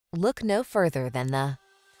Look no further than the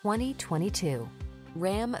 2022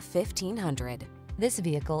 Ram 1500. This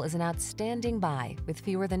vehicle is an outstanding buy with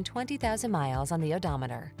fewer than 20,000 miles on the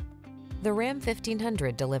odometer. The Ram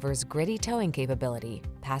 1500 delivers gritty towing capability,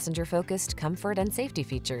 passenger-focused comfort and safety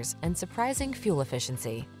features, and surprising fuel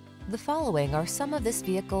efficiency. The following are some of this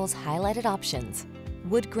vehicle's highlighted options: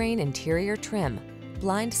 wood grain interior trim,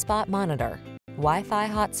 blind spot monitor, Wi-Fi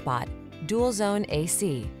hotspot, dual zone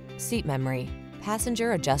AC, seat memory,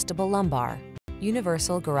 passenger adjustable lumbar,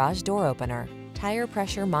 universal garage door opener, tire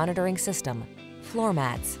pressure monitoring system, floor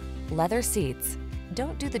mats, leather seats.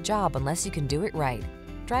 Don't do the job unless you can do it right.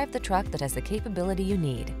 Drive the truck that has the capability you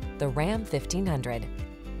need, the Ram 1500.